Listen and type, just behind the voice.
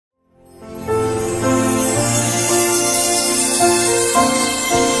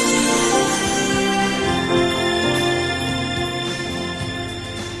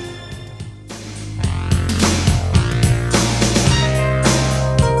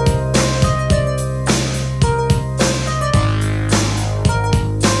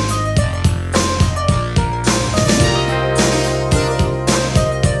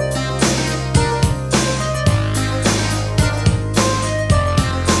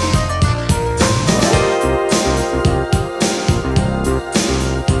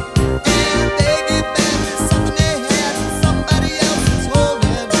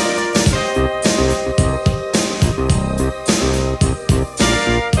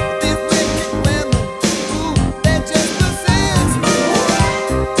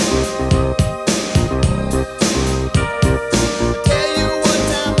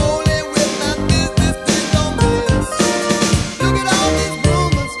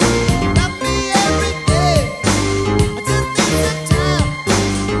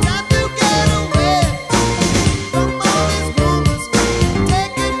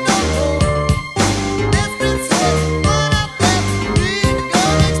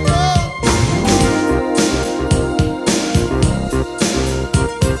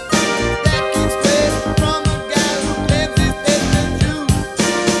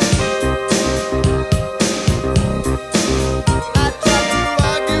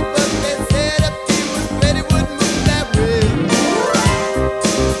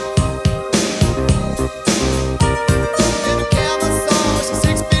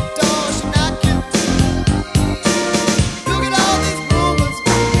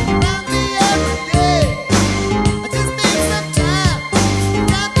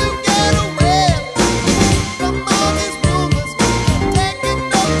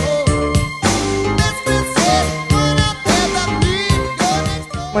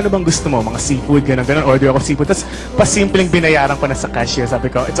ano bang gusto mo? Mga seafood, gano'n. Order ako seafood. Tapos, pasimpleng binayaran ko na sa cashier.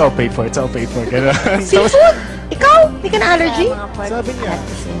 Sabi ko, it's all paid for, gano'n. Seafood? Ikaw? Hindi ka na-allergy? Sabi niya.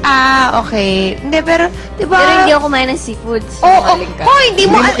 Okay. Hindi, pero, di ba? Pero hindi ako kumain ng seafood. Hindi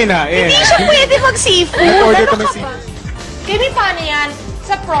mo kinain. Hindi siya pwede mag-seafood. Order kami seafood. Kimi, paano yan?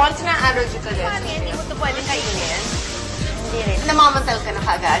 Sa prawns na allergy ka din? Paano yan? Hindi mo ito pwede kainin? Hindi rin. Namamantal ka na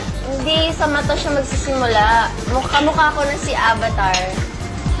kagad? Hindi, sa mata siya magsisimula. Mukha ko na si Avatar.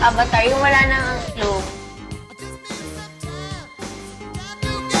 Avatar, yung wala nang